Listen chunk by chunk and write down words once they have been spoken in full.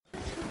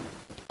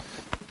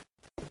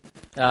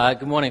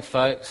Good morning,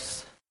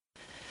 folks.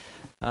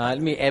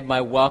 Let me add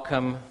my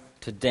welcome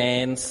to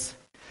Dan's.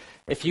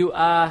 If you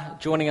are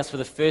joining us for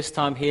the first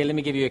time here, let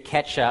me give you a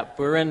catch-up.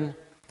 We're in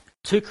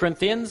 2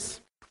 Corinthians.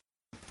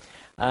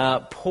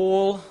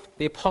 The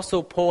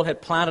Apostle Paul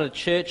had planted a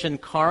church in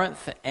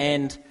Corinth,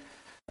 and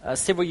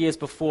several years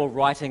before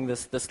writing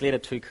this letter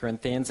to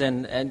Corinthians,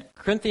 and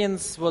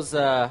Corinth was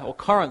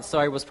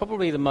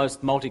probably the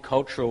most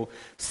multicultural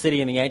city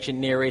in the ancient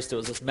Near East. It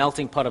was this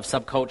melting pot of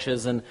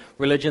subcultures and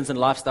religions and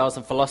lifestyles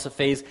and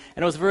philosophies,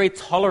 and it was a very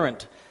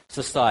tolerant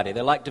society.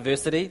 They liked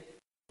diversity.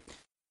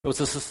 It was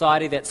a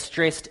society that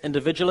stressed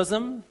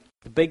individualism.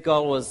 The big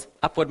goal was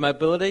upward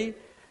mobility,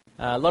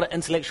 a lot of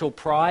intellectual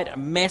pride, a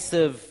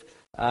massive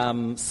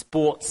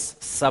sports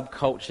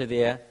subculture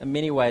there. In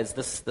many ways,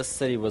 this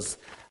city was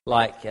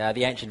like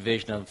the ancient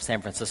version of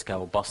San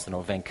Francisco or Boston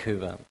or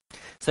Vancouver.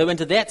 So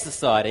into that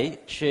society,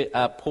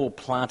 Paul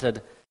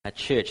planted a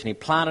church, and he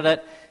planted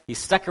it. He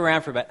stuck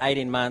around for about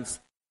 18 months,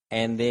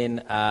 and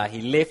then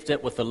he left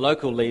it with the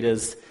local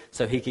leaders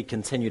so he could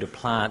continue to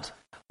plant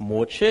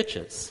more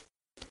churches,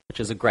 which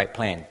is a great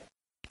plan.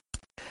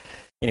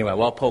 Anyway,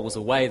 while Paul was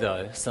away,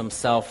 though, some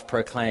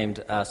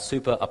self-proclaimed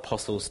super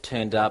apostles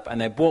turned up,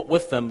 and they brought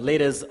with them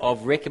letters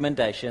of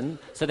recommendation.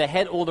 So they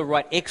had all the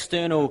right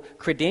external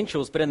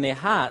credentials, but in their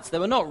hearts, they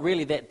were not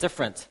really that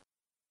different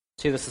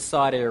to the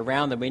society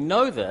around them. We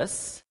know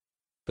this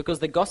because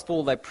the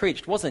gospel they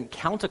preached wasn't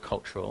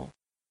countercultural.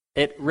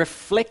 It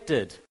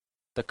reflected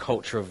the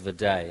culture of the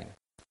day.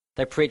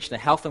 They preached a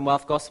health and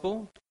wealth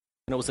gospel,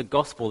 and it was a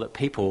gospel that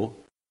people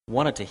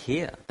wanted to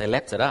hear. They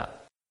lapped it up.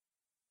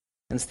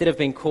 Instead of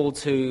being called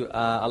to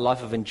a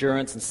life of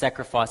endurance and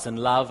sacrifice and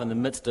love in the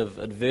midst of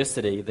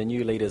adversity, the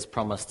new leaders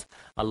promised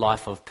a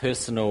life of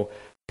personal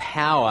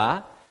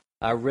power,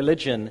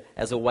 religion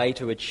as a way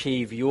to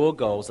achieve your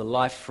goals, a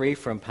life free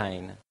from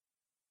pain.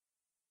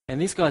 And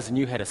these guys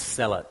knew how to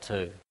sell it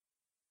too.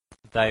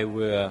 They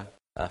were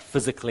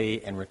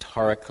physically and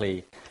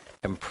rhetorically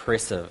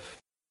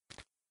impressive.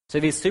 So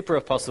these super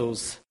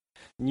apostles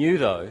knew,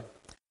 though,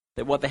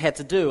 that what they had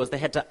to do was they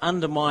had to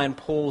undermine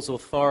Paul's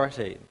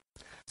authority.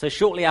 So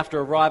shortly after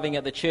arriving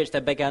at the church, they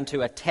began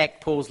to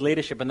attack Paul's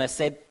leadership, and they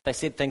said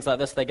things like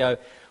this. They go,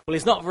 well,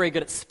 he's not very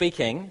good at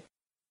speaking,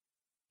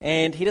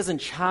 and he doesn't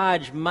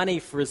charge money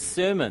for his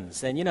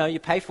sermons. And, you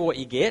pay for what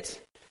you get.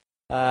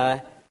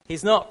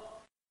 He's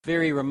not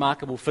very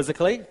remarkable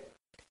physically,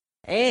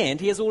 and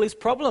he has all these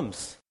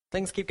problems.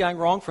 Things keep going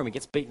wrong for him. He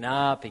gets beaten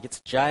up, he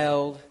gets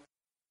jailed,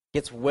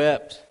 gets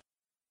whipped,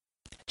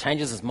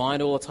 changes his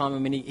mind all the time. I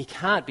mean, he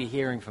can't be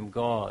hearing from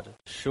God,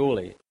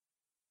 surely.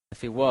 If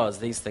he was,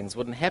 these things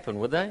wouldn't happen,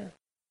 would they?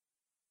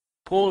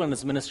 Paul and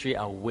his ministry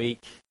are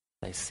weak,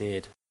 they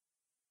said.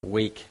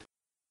 Weak.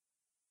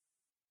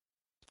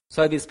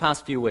 So these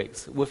past few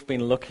weeks, we've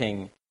been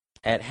looking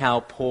at how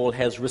Paul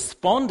has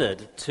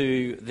responded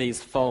to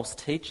these false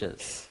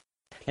teachers.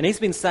 And he's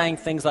been saying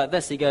things like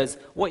this. He goes,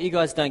 what you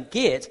guys don't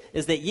get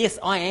is that, yes,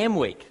 I am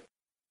weak.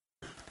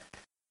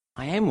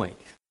 I am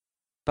weak.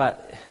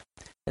 But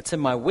it's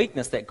in my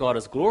weakness that God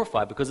is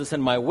glorified, because it's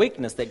in my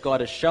weakness that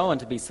God is shown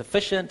to be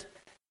sufficient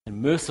and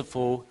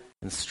merciful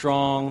and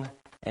strong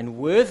and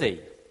worthy.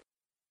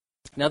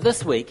 Now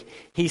this week,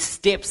 he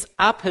steps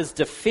up his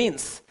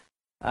defense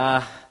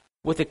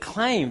with a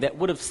claim that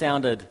would have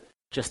sounded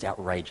just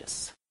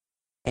outrageous,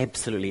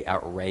 absolutely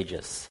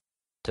outrageous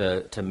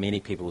to many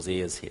people's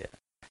ears here.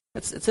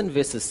 It's in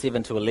verses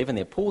 7 to 11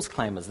 there. Paul's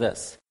claim is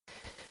this.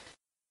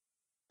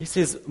 He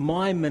says,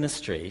 my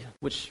ministry,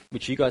 which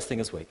you guys think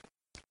is weak,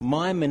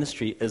 my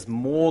ministry is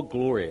more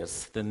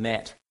glorious than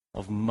that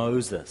of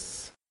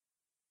Moses.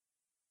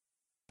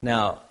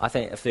 Now, I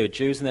think if there were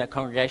Jews in that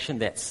congregation,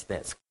 that's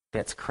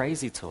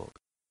crazy talk.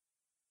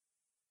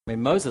 I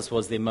mean, Moses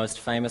was their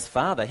most famous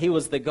father. He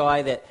was the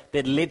guy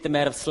that led them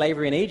out of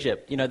slavery in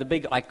Egypt. The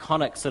big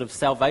iconic sort of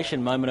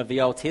salvation moment of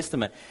the Old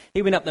Testament.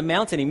 He went up the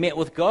mountain, he met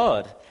with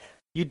God.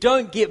 You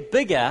don't get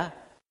bigger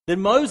than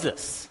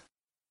Moses.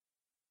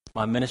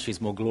 My ministry is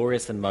more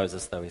glorious than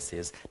Moses, though, he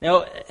says.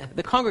 Now,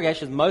 the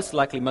congregation is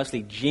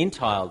mostly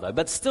Gentile, though,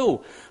 but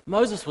still,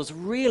 Moses was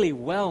really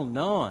well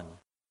known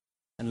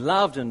and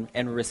loved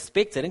and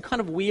respected in kind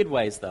of weird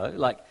ways, though.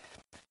 Like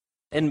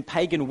in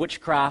pagan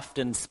witchcraft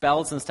and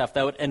spells and stuff,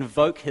 they would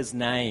invoke his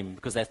name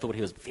because they thought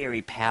he was a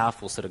very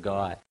powerful sort of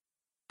guy.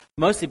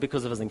 Mostly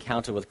because of his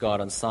encounter with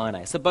God on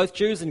Sinai. So both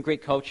Jews and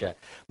Greek culture.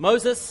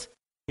 Moses,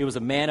 he was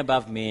a man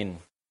above men.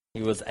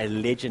 He was a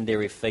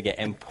legendary figure.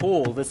 And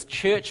Paul, this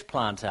church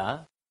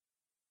planter,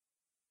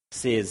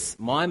 says,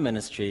 my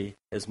ministry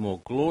is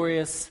more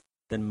glorious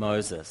than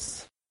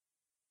Moses.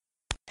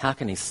 How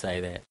can he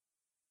say that?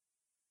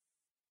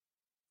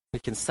 We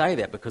can say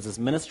that because his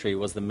ministry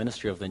was the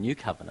ministry of the new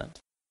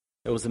covenant.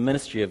 It was the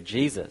ministry of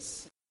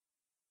Jesus.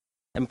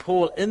 And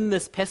Paul, in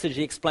this passage,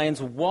 he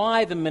explains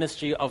why the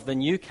ministry of the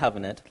new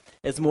covenant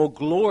is more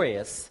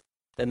glorious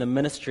than the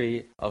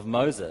ministry of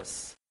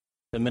Moses,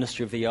 the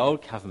ministry of the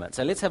old covenant.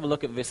 So let's have a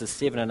look at verses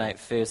 7 and 8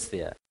 first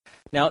there.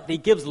 Now, he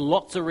gives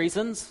lots of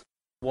reasons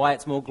why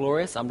it's more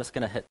glorious. I'm just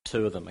going to hit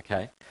 2 of them,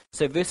 okay?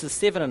 So verses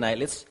 7 and 8,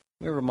 let's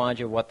Let me remind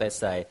you of what they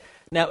say.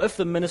 Now, if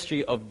the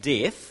ministry of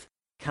death,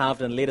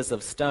 carved in letters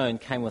of stone,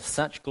 came with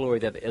such glory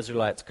that the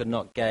Israelites could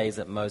not gaze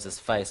at Moses'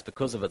 face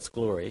because of its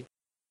glory,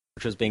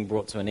 which was being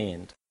brought to an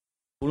end,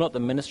 will not the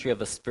ministry of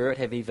the Spirit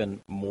have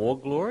even more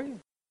glory?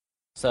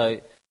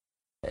 So,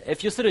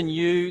 if you're sort of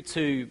new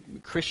to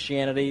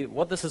Christianity,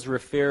 what this is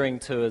referring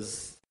to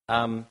is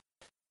God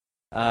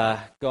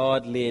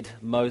led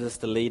Moses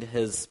to lead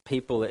his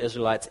people, the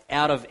Israelites,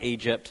 out of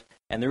Egypt,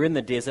 and they're in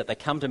the desert. They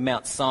come to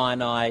Mount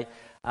Sinai.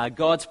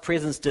 God's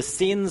presence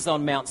descends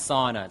on Mount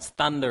Sinai. It's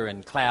thunder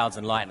and clouds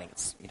and lightning.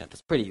 It's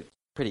pretty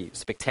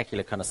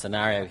spectacular kind of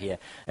scenario here.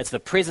 It's the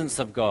presence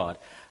of God.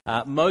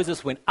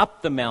 Moses went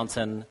up the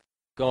mountain.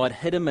 God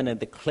hid him in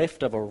the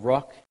cleft of a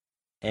rock,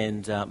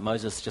 and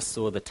Moses just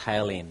saw the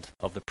tail end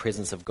of the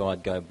presence of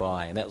God go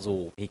by, and that was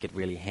all he could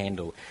really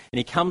handle. And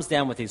he comes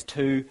down with these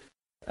two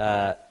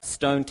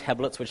stone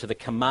tablets, which are the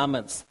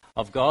commandments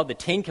of God, the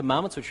 10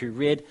 Commandments, which we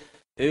read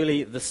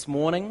early this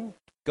morning,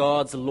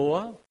 God's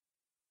law.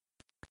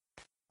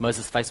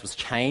 Moses' face was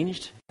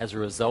changed as a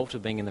result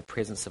of being in the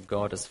presence of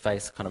God. His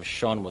face kind of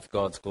shone with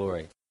God's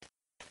glory.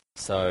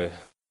 So,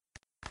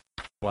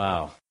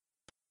 wow.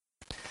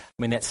 I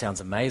mean, that sounds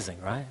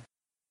amazing, right?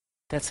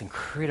 That's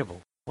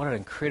incredible. What an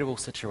incredible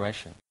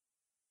situation.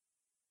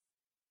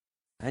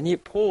 And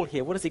yet Paul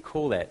here, what does he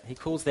call that? He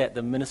calls that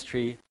the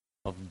ministry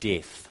of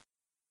death.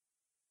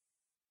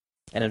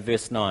 And in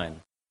verse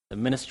 9, the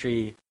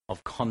ministry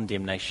of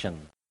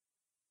condemnation.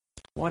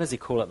 Why does he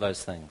call it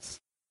those things?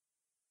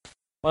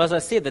 Well, as I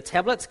said, the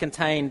tablets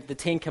contained the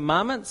 10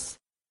 Commandments.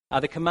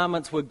 The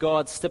commandments were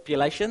God's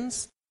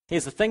stipulations.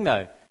 Here's the thing,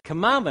 though.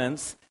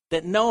 Commandments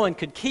that no one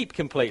could keep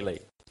completely.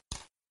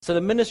 So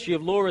the ministry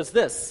of law is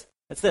this.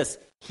 It's this.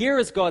 Here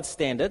is God's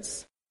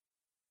standards.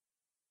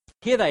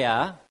 Here they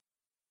are.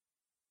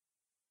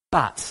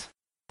 But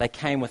they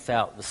came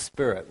without the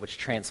Spirit, which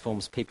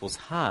transforms people's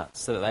hearts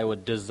so that they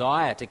would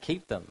desire to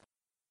keep them,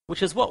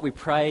 which is what we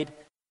prayed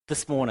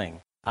this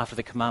morning after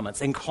the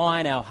commandments.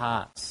 Incline our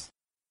hearts.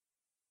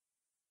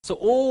 So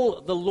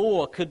all the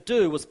law could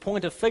do was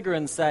point a finger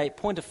and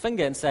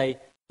say,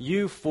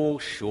 you fall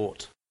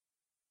short.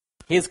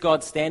 Here's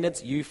God's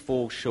standards, you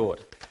fall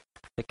short.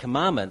 The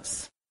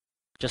commandments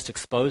just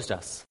exposed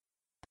us.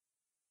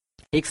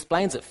 He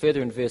explains it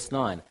further in verse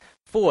 9.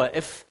 For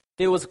if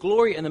there was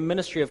glory in the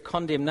ministry of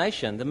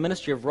condemnation, the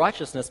ministry of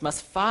righteousness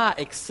must far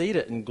exceed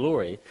it in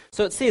glory.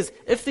 So it says,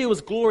 if there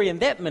was glory in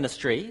that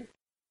ministry,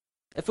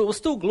 if it was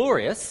still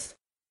glorious,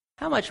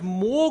 how much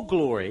more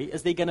glory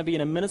is there going to be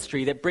in a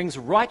ministry that brings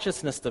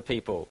righteousness to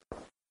people?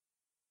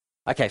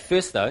 Okay,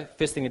 first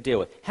thing to deal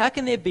with. How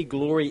can there be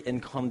glory in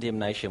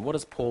condemnation? What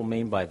does Paul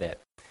mean by that?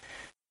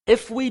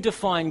 If we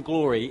define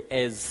glory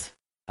as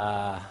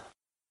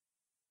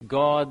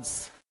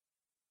God's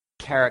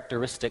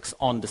characteristics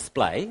on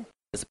display,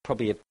 there's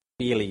probably a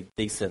fairly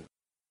decent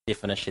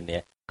definition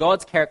there.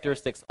 God's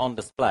characteristics on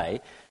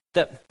display.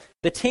 The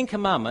 10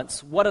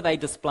 Commandments, what are they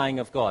displaying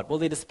of God? Well,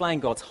 they're displaying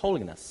God's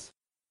holiness.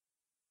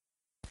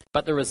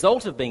 But the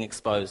result of being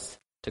exposed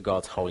to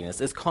God's holiness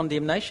is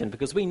condemnation,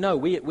 because we know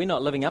we're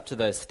not living up to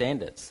those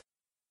standards,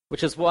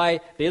 which is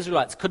why the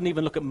Israelites couldn't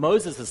even look at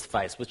Moses'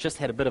 face, which just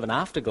had a bit of an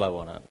afterglow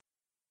on it.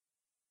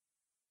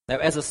 Now,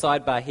 as a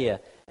sidebar here,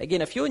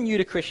 again, if you're new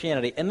to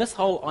Christianity, and this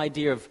whole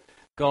idea of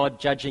God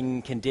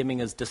judging, condemning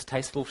is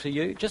distasteful to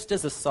you, just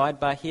as a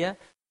sidebar here,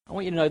 I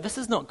want you to know this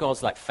is not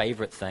God's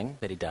favourite thing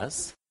that he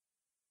does.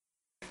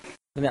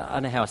 I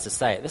don't know how else to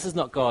say it. This is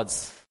not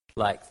God's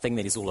thing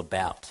that he's all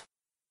about.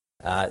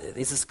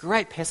 There's this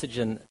great passage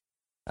in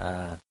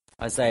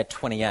Isaiah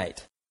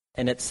 28,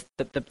 and it's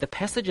the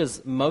passage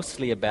is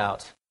mostly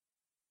about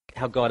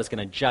how God is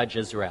going to judge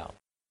Israel.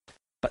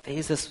 But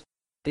there's this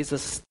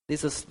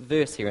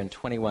verse here in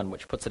 21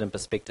 which puts it in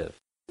perspective.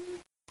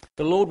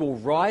 The Lord will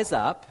rise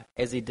up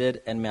as he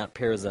did in Mount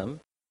Perazim.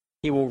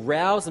 He will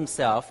rouse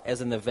himself as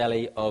in the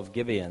valley of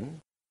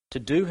Gibeon to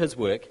do his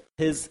work,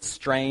 his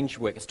strange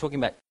work. It's talking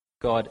about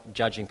God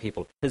judging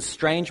people. His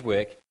strange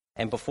work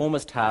and perform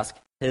his task,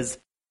 his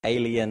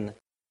alien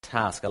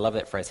task. I love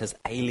that phrase, his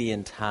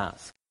alien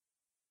task.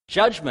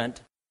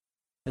 Judgment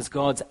is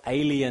God's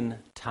alien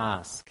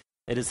task.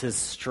 It is his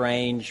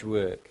strange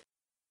work.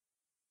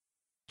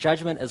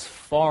 Judgment is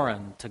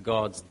foreign to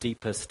God's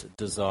deepest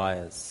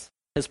desires.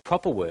 His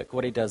proper work,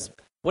 what he does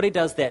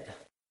that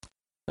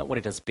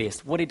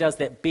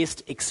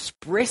best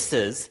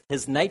expresses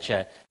his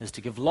nature is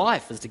to give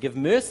life, is to give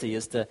mercy,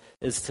 is to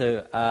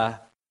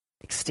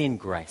extend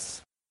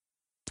grace.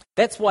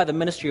 That's why the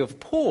ministry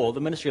of Paul,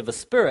 the ministry of the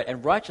Spirit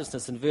and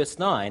righteousness in verse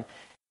 9,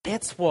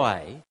 that's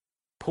why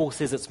Paul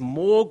says it's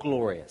more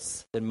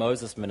glorious than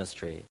Moses'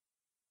 ministry,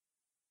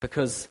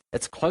 because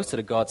it's closer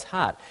to God's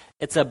heart.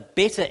 It's a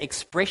better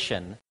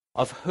expression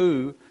of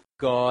who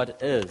God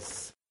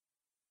is.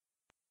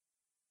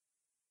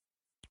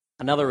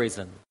 Another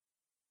reason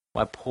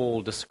why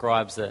Paul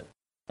describes it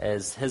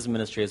as his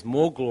ministry is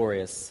more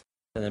glorious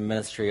than the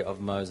ministry of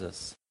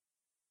Moses.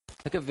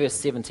 Look at verse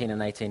 17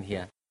 and 18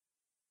 here.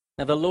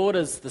 Now the Lord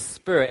is the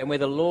Spirit, and where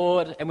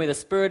the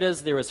Spirit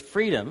is, there is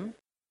freedom.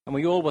 And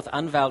we all, with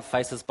unveiled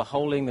faces,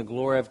 beholding the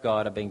glory of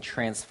God, are being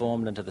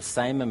transformed into the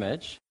same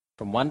image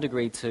from one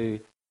degree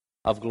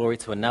of glory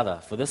to another.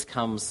 For this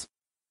comes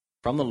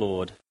from the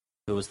Lord,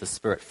 who is the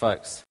Spirit,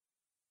 folks.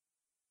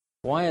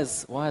 Why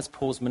is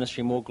Paul's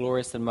ministry more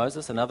glorious than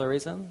Moses? Another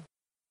reason?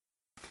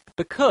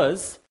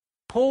 Because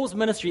Paul's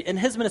ministry, in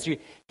his ministry,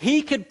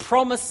 he could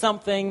promise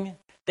something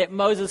that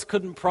Moses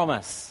couldn't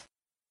promise.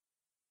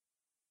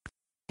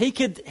 He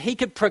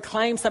could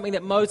proclaim something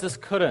that Moses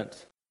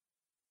couldn't.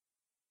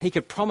 He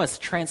could promise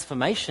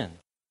transformation.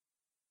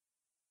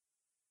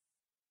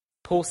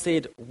 Paul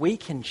said, we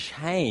can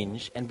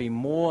change and be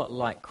more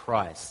like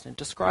Christ. And it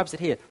describes it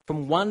here,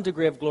 from one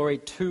degree of glory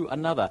to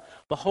another.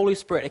 The Holy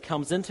Spirit, it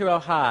comes into our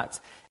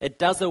hearts. It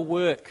does a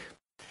work.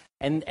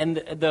 And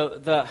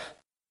the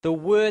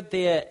word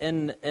there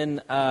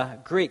in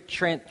Greek,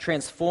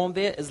 transform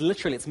there, is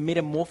literally, it's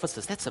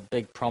metamorphosis. That's a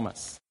big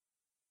promise.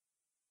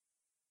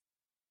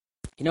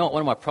 You know what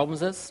one of my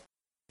problems is?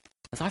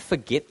 I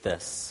forget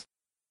this.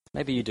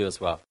 Maybe you do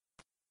as well.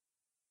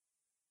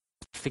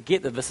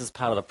 Forget that this is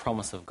part of the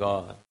promise of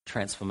God,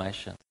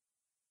 transformation.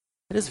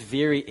 It is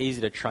very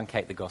easy to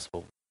truncate the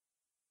gospel.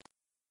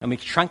 And we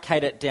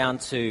truncate it down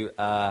to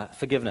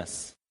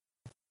forgiveness.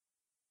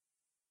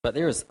 But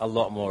there is a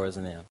lot more,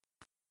 isn't there?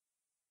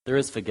 There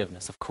is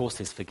forgiveness. Of course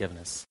there's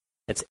forgiveness.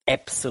 It's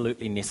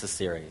absolutely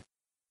necessary.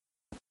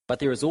 But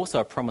there is also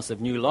a promise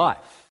of new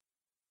life.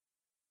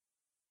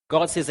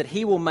 God says that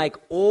he will make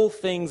all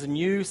things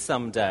new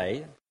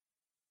someday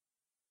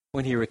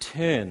when he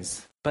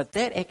returns. But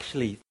that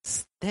actually,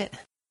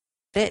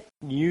 that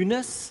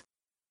newness,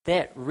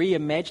 that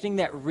reimagining,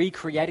 that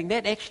recreating,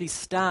 that actually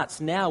starts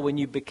now when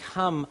you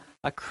become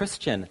a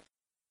Christian.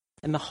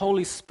 And the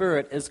Holy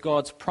Spirit is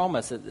God's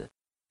promise.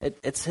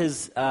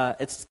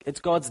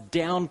 It's God's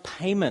down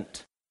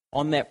payment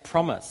on that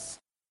promise.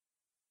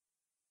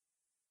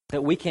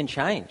 That we can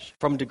change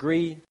from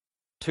degree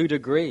to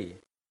degree.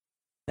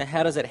 Now,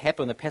 how does it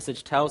happen? The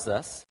passage tells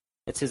us,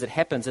 it says it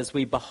happens as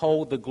we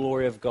behold the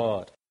glory of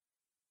God.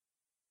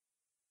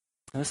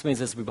 And this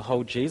means as we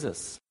behold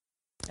Jesus,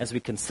 as we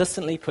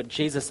consistently put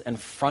Jesus in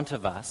front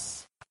of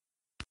us,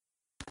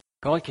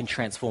 God can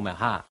transform our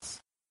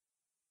hearts.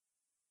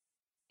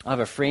 I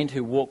have a friend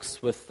who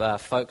walks with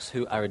folks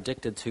who are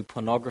addicted to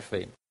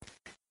pornography.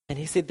 And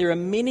he said there are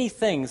many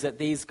things that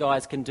these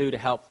guys can do to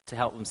help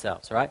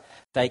themselves, right?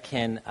 They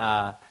can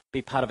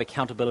be part of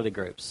accountability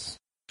groups,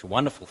 which are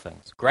wonderful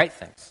things, great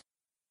things.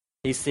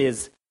 He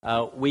says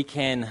we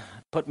can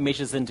put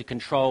measures in to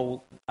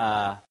control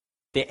their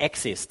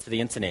access to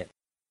the internet.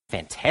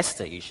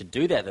 Fantastic, you should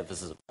do that if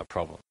this is a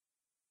problem.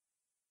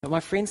 But my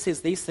friend says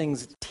these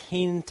things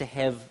tend to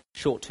have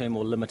short-term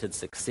or limited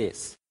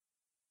success.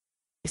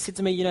 He said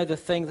to me,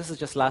 this is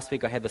just last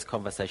week I had this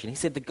conversation. He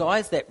said the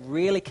guys that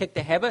really kick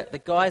the habit, the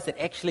guys that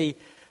actually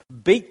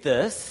beat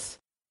this,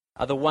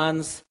 are the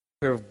ones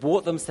who have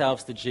brought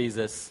themselves to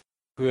Jesus,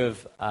 who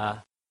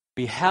have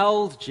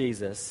beheld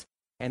Jesus,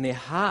 and their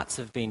hearts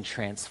have been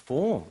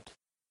transformed.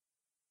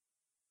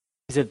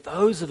 He said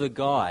those are the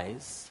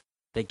guys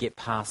that get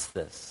past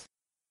this.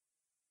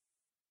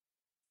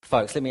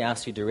 Folks, let me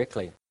ask you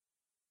directly.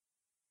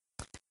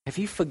 Have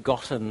you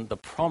forgotten the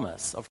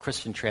promise of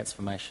Christian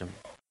transformation?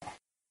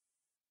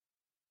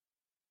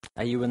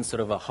 Are you in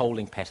sort of a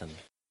holding pattern?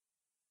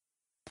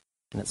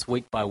 And it's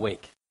week by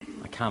week.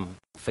 I come,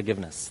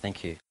 forgiveness,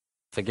 thank you.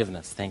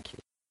 Forgiveness, thank you.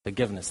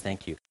 Forgiveness,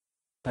 thank you.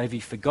 But have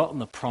you forgotten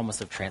the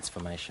promise of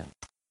transformation?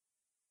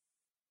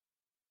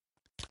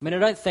 I mean, I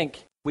don't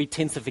think we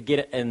tend to forget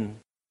it in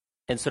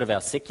sort of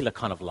our secular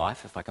kind of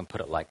life, if I can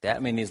put it like that. I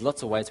mean, there's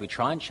lots of ways we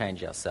try and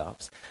change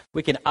ourselves.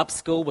 We can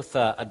upskill with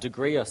a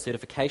degree or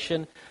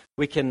certification.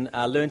 We can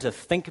learn to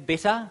think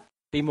better,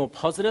 be more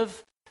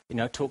positive,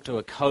 talk to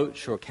a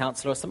coach or a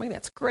counselor or something.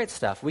 That's great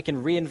stuff. We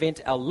can reinvent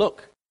our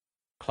look,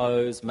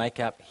 clothes,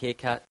 makeup,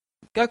 haircut.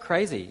 Go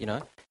crazy,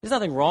 There's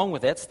nothing wrong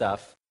with that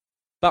stuff.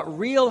 But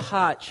real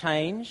heart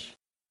change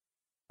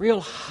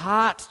we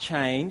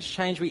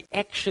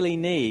actually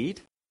need,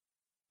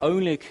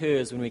 only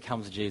occurs when we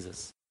come to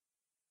Jesus.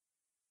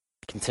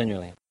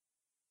 Continually.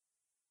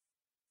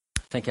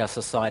 I think our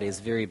society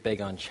is very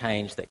big on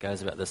change that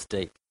goes about this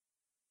deep.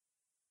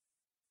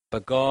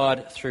 But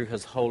God, through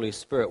his Holy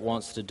Spirit,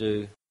 wants to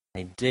do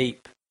a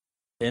deep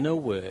inner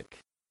work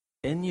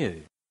in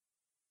you.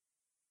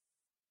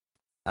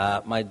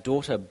 My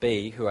daughter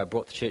B, who I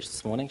brought to church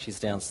this morning, she's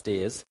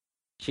downstairs.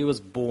 She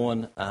was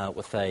born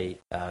with a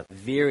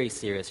very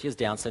serious, she has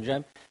Down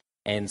syndrome,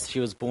 and she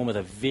was born with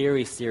a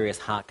very serious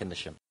heart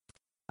condition.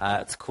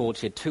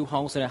 She had 2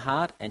 holes in her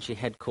heart, and she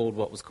had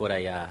what was called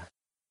a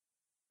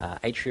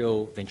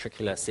atrial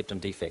ventricular septum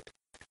defect.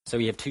 So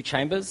we have 2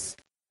 chambers,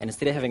 and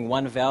instead of having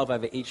one valve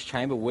over each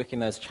chamber, working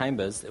those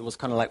chambers, it was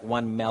kind of like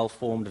one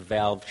malformed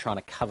valve trying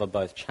to cover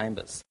both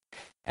chambers.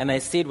 And they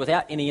said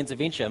without any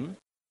intervention,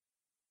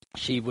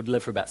 she would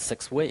live for about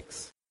 6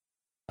 weeks.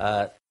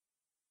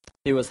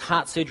 There was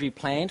heart surgery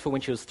planned for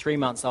when she was 3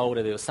 months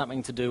older. There was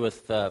something to do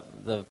with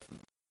the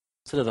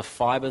sort of the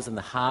fibers in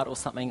the heart or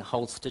something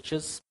hold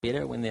stitches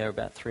better when they're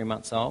about 3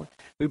 months old.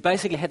 We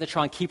basically had to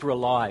try and keep her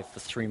alive for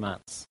 3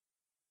 months.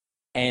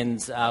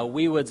 And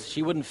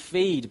she wouldn't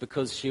feed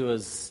because she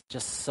was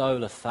just so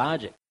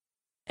lethargic.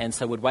 And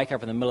so we'd wake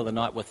up in the middle of the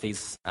night with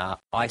these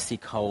icy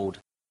cold,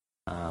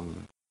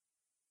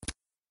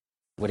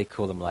 what do you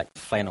call them, like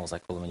flannels, I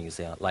call them in New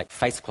Zealand, like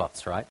face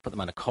cloths, right? Put them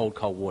under cold,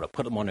 cold water,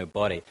 put them on her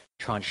body,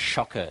 try and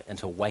shock her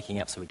into waking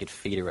up so we could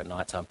feed her at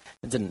night time.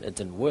 It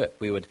didn't work.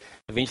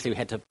 Eventually we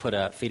had to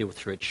feed her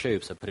through a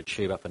tube, so put a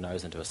tube up her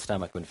nose into her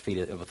stomach and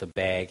feed her with a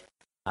bag.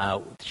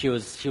 She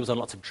was on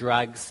lots of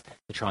drugs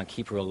to try and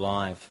keep her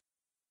alive.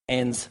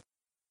 And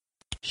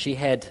she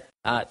had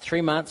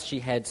 3 months,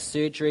 she had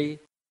surgery.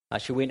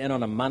 She went in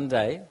on a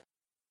Monday,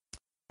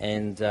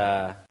 and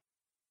the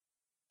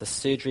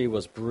surgery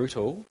was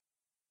brutal.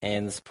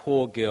 And this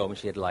poor girl,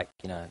 she had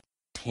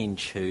 10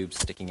 tubes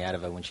sticking out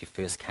of her when she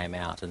first came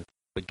out, and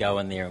would go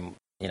in there and,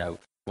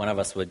 one of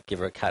us would give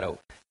her a cuddle,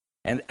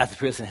 and the other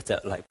person had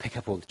to pick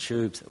up all the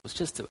tubes. It was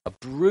just a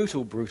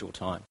brutal, brutal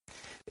time.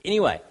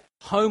 Anyway,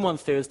 home on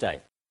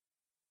Thursday.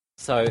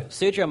 So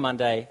surgery on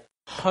Monday,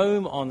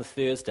 home on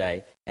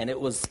Thursday, and it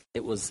was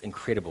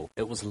incredible.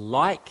 It was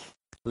like,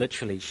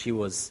 literally, she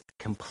was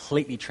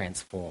completely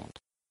transformed.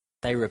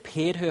 They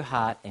repaired her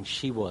heart, and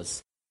she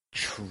was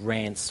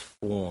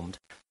transformed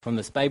from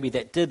this baby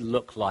that did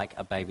look like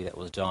a baby that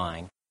was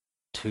dying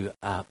to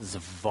this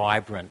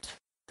vibrant,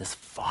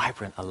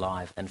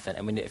 alive infant.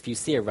 I mean, if you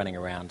see her running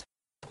around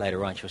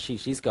later on,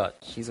 she's got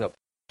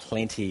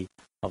plenty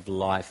of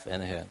life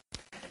in her.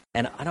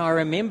 And I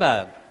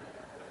remember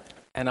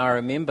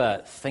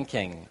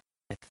thinking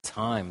at the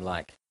time,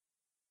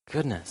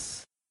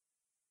 goodness,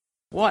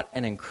 what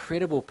an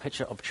incredible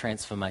picture of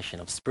transformation,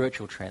 of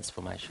spiritual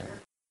transformation.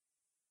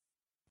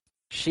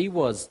 She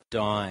was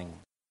dying.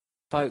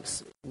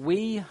 Folks,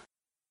 we,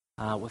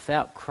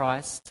 without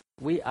Christ,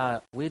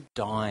 we're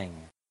dying.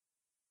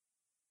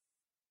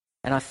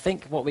 And I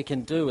think what we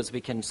can do is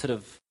we can sort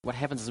of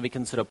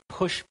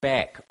push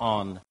back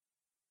on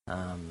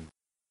the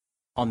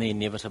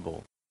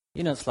inevitable.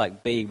 It's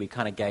like B, we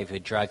kind of gave her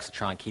drugs to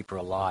try and keep her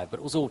alive,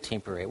 but it was all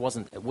temporary. It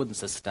wouldn't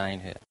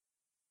sustain her.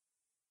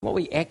 What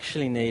we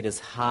actually need is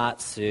heart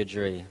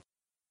surgery.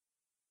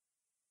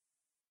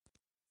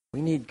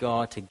 We need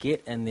God to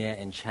get in there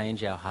and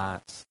change our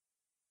hearts.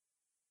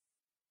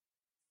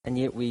 And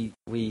yet we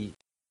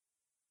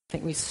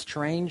think we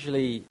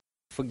strangely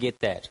forget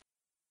that.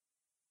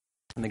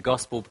 And the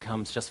gospel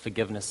becomes just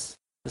forgiveness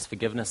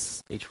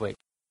each week.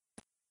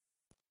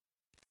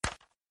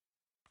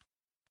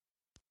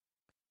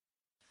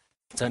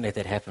 Don't let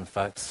that happen,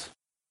 folks.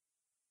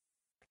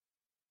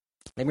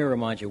 Let me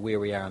remind you where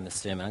we are in this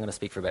sermon. I'm going to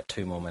speak for about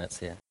 2 more minutes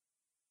here.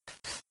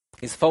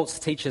 These false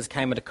teachers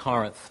came into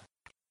Corinth.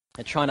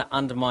 They're trying to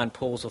undermine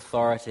Paul's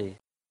authority.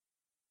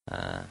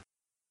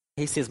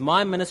 He says,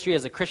 my ministry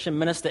as a Christian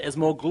minister is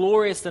more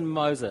glorious than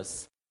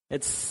Moses.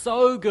 It's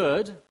so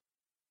good.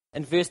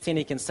 In verse 10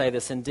 he can say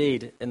this,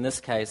 indeed, in this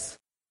case,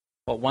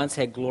 what once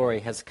had glory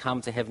has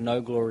come to have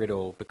no glory at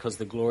all, because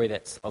the glory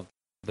that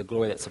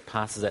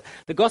surpasses it.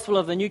 The gospel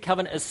of the new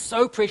covenant is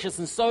so precious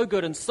and so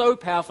good and so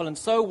powerful and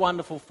so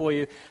wonderful for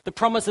you. The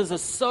promises are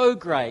so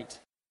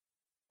great.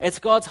 It's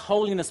God's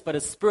holiness, but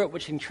His Spirit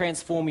which can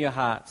transform your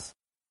hearts.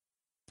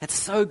 It's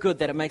so good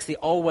that it makes the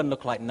old one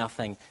look like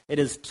nothing. It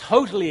has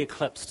totally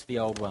eclipsed the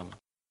old one.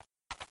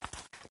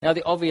 Now,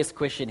 the obvious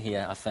question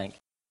here, I think,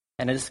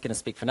 and I'm just going to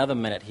speak for another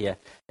minute here,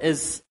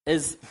 is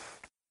if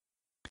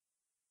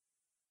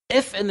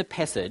in the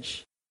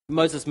passage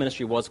Moses'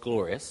 ministry was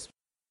glorious,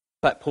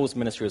 but Paul's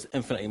ministry was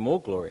infinitely more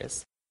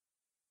glorious,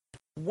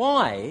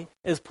 why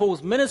is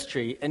Paul's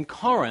ministry in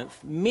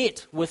Corinth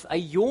met with a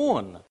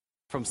yawn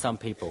from some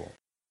people?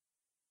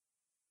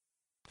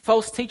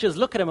 False teachers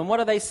look at him and what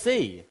do they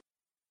see?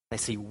 They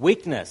see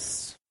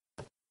weakness.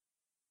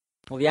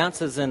 Well, the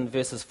answer is in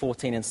verses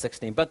 14 and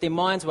 16. But their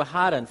minds were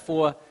hardened,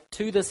 for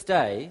to this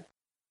day,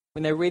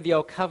 when they read the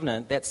Old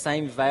Covenant, that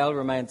same veil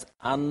remains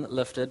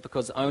unlifted,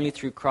 because only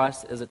through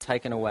Christ is it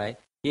taken away.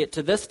 Yet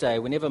to this day,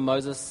 whenever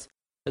Moses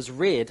is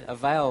read, a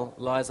veil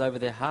lies over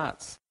their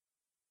hearts.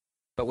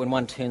 But when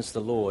one turns to the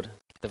Lord,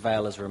 the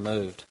veil is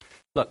removed.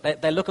 Look,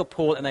 they look at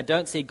Paul and they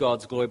don't see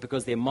God's glory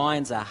because their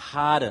minds are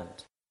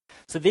hardened.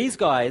 So these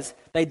guys,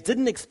 they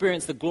didn't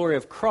experience the glory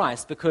of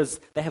Christ because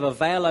they have a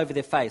veil over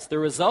their face. The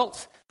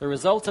result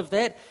of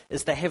that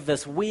is they have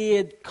this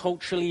weird,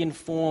 culturally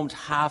informed,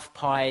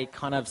 half-pie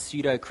kind of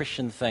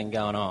pseudo-Christian thing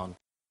going on.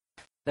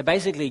 They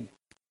basically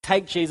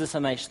take Jesus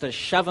and they sort of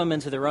shove him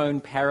into their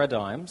own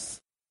paradigms.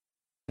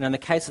 And in the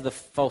case of the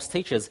false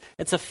teachers,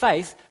 it's a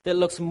faith that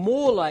looks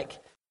more like,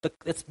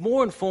 it's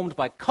more informed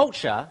by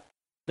culture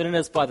than it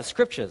is by the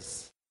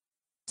scriptures.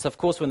 So of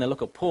course when they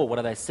look at Paul, what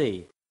do they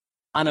see?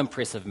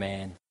 Unimpressive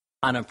man,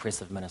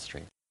 unimpressive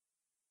ministry.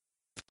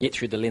 Yet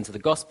through the lens of the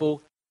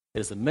gospel, it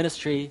is a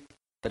ministry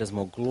that is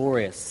more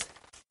glorious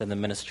than the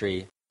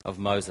ministry of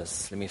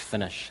Moses. Let me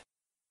finish.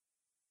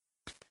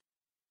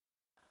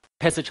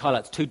 Passage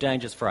highlights 2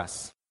 dangers for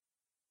us.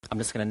 I'm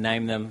just going to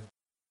name them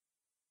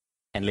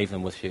and leave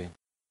them with you.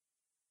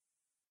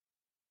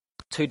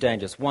 Two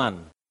dangers.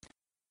 One,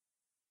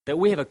 that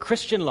we have a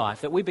Christian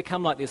life, that we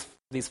become like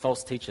these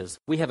false teachers.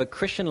 We have a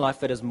Christian life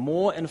that is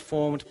more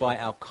informed by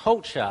our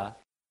culture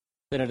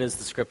than it is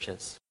the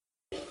Scriptures.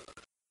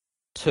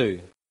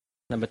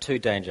 Number two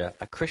danger,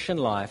 a Christian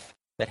life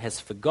that has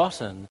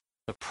forgotten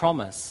the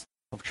promise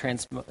of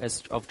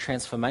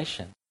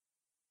transformation,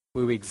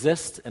 where we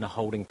exist in a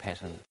holding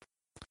pattern.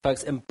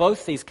 Folks, in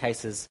both these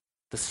cases,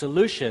 the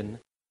solution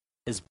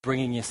is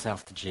bringing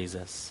yourself to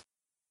Jesus.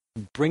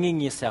 Bringing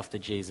yourself to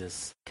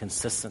Jesus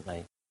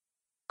consistently,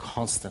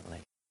 constantly.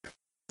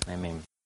 Amen.